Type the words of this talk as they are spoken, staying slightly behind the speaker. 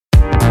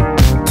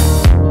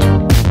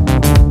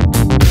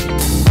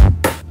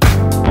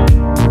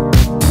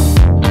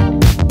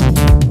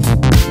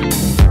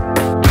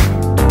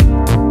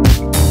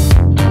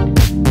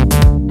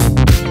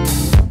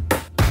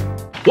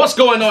What's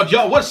going on,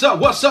 y'all? What's up?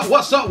 What's up?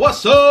 What's up?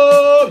 What's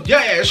up?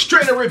 Yeah,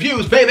 straight up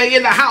reviews, baby,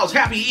 in the house.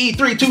 Happy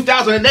E3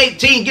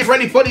 2018. Get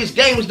ready for these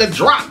games to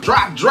drop.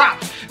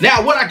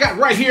 Now, what I got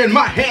right here in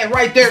my hand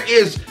right there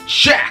is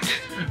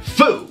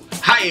shaq-fu.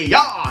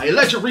 Hi-ya,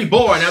 Legend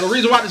Reborn. Now, the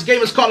reason why this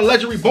game is called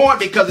Legend Reborn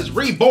because it's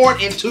reborn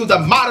into the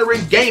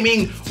modern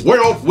gaming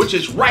world, which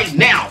is right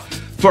now.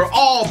 For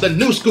all the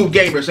new school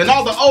gamers and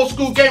all the old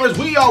school gamers,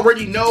 we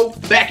already know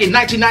back in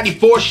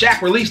 1994,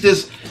 Shaq released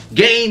this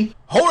game.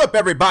 Hold up,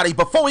 everybody.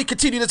 Before we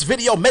continue this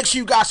video, make sure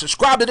you guys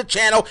subscribe to the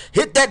channel,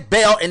 hit that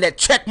bell and that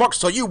check mark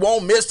so you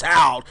won't miss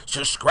out.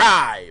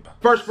 Subscribe.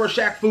 First for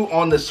shaq-fu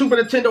on the Super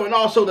Nintendo and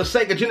also the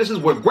Sega Genesis,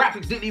 where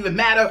graphics didn't even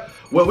matter,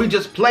 where we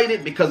just played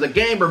it because the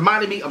game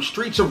reminded me of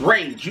Streets of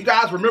Rage. You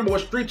guys remember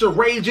what Streets of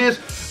Rage is?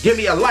 Give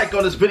me a like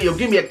on this video.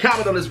 Give me a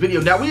comment on this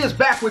video. Now, we is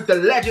back with the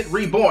Legend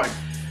Reborn.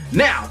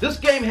 Now, this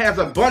game has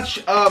a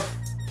bunch of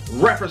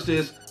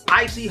references.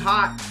 Icy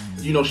Hot,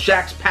 you know,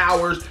 Shaq's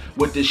powers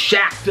with the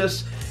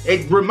Shactus.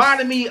 It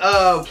reminded me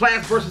of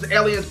Plants vs.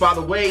 Aliens, by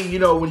the way, you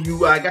know, when you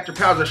got your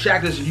powers of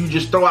Shactus and you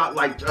just throw out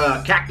like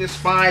cactus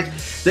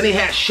spines. Then they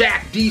had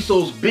Shaq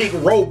Diesel's big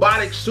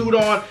robotic suit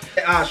on.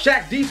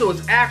 Shaq Diesel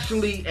is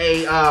actually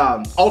a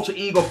alter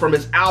ego from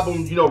his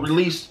album, you know,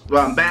 released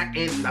back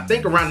in, I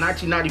think, around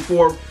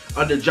 1994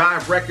 under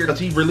Jive Records.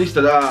 He released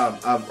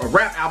a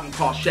rap album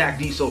called Shaq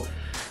Diesel.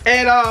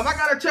 And I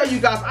gotta tell you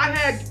guys, I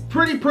had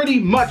pretty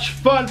much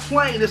fun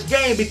playing this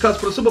game because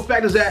for the simple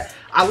fact is that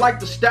I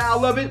like the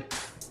style of it.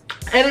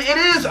 And it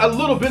is a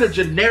little bit of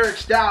generic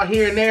style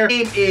here and there.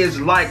 The game is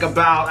like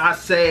about, I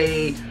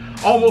say,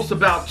 almost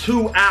about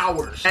 2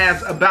 hours.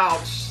 Has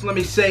about, let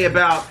me say,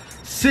 about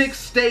 6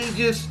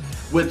 stages,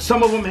 with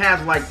some of them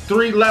has like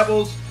 3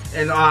 levels.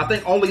 And I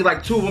think only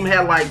like 2 of them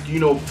had like, you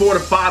know, 4 to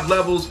 5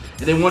 levels.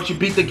 And then once you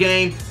beat the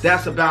game,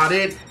 that's about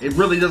it. It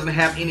really doesn't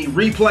have any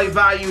replay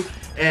value.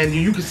 And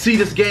you can see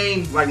this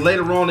game like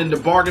later on in the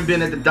bargain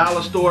bin at the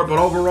dollar store. But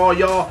overall,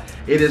 y'all,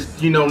 it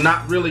is, you know,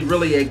 not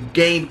really a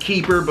game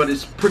keeper, but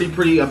it's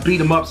pretty a beat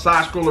 'em up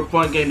side scroller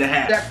fun game to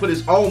have. Shaq put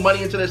his own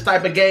money into this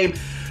type of game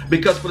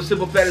because for the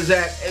simple fact is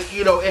that,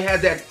 you know, it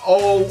had that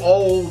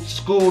old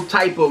school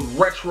type of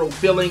retro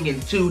feeling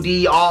in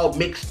 2D all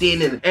mixed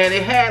in, and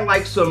it had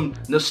like some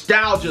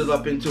nostalgia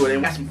up into it.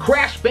 And had some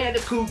Crash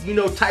Bandicoot, you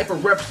know, type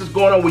of references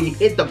going on where you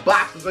hit the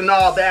boxes and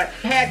all that.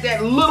 It had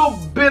that little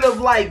bit of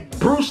like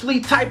Bruce Lee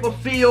type of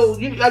feel.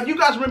 You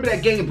guys remember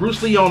that game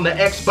Bruce Lee on the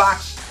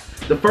Xbox?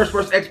 The first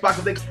Xbox,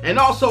 I think, and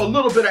also a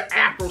little bit of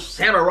Afro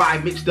Samurai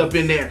mixed up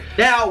in there.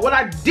 Now, what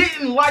I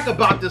didn't like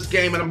about this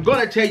game, and I'm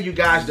gonna tell you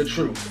guys the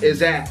truth, is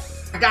that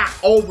I got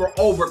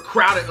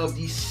overcrowded of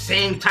these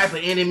same type of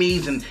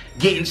enemies and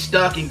getting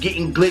stuck and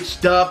getting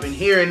glitched up and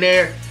here and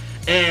there.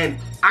 And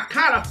I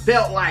kind of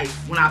felt like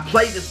when I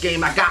played this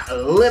game, I got a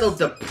little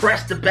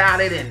depressed about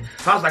it, and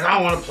I was like, I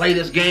don't want to play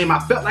this game. I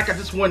felt like I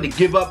just wanted to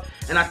give up,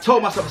 and I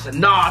told myself, I said,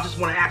 no, I just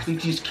want to actually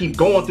just keep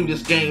going through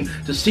this game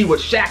to see what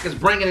Shaq is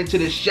bringing into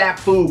this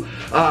shaq-fu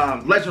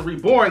Legend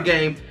Reborn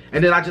game.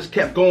 And then I just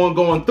kept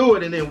going through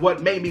it, and then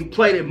what made me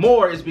play it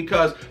more is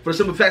because, for the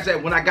simple fact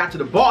that when I got to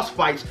the boss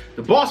fights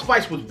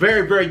was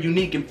very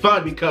unique and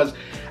fun because,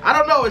 I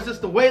don't know, it's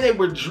just the way they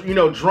were, you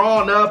know,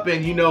 drawn up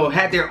and, you know,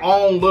 had their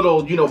own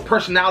little, you know,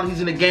 personalities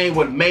in the game,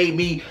 what made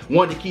me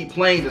want to keep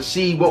playing to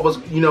see what was,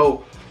 you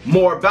know,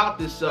 more about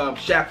this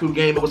shaq-fu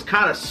game. It was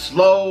kind of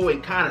slow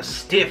and kind of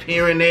stiff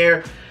here and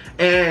there,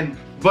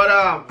 but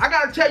I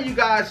gotta tell you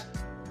guys,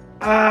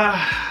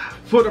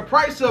 for the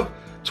price of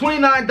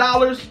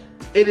 $29,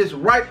 it is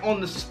right on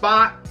the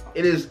spot.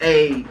 It is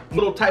a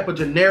little type of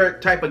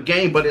generic type of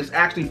game, but it's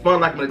actually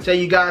fun, like I'm gonna tell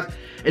you guys.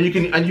 And you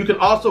can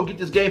also get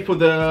this game for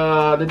the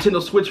Nintendo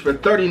Switch for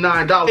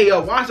 $39. Hey,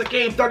 why is the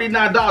game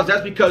 $39?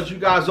 That's because you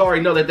guys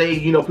already know that they,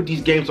 you know, put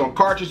these games on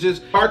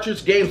cartridges.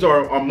 Cartridge games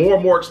are more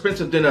and more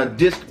expensive than a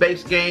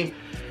disc-based game.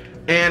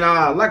 And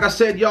like I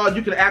said, y'all,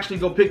 you can actually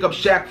go pick up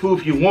shaq-fu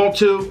if you want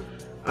to.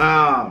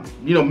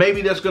 You know,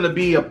 maybe there's gonna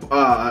be a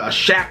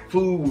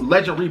shaq-fu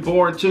Legend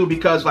Reborn too,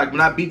 because like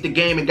when I beat the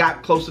game and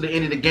got close to the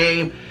end of the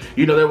game,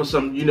 you know, there was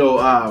some, you know,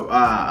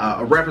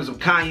 a reference of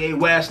Kanye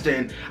West,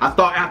 and I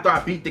thought after I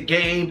beat the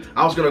game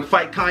I was gonna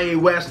fight Kanye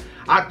West.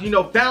 I, you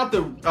know, found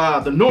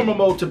the normal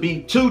mode to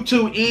be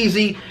too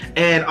easy,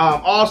 and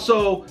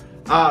also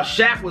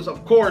Shaq was,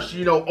 of course,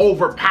 you know,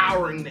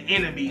 overpowering the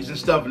enemies and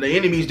stuff, and the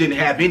enemies didn't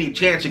have any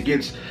chance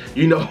against,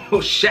 you know,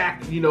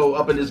 Shaq, you know,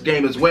 up in this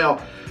game as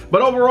well.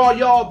 But overall,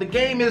 y'all, the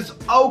game is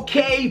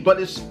okay, but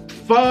it's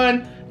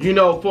fun, you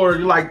know, for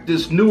like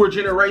this newer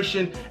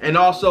generation, and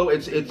also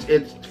it's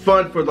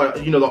fun for the,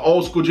 you know, the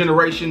old school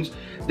generations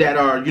that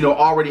are, you know,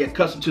 already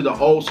accustomed to the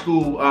old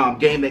school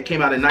game that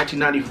came out in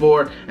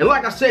 1994. And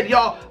like I said,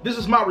 y'all, this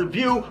is my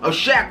review of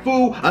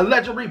shaq-fu, a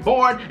Legend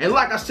Reborn. And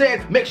like I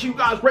said, make sure you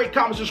guys rate,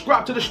 comment,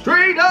 subscribe to the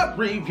straight up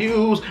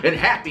reviews, and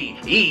happy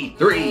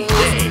E3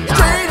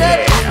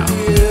 day.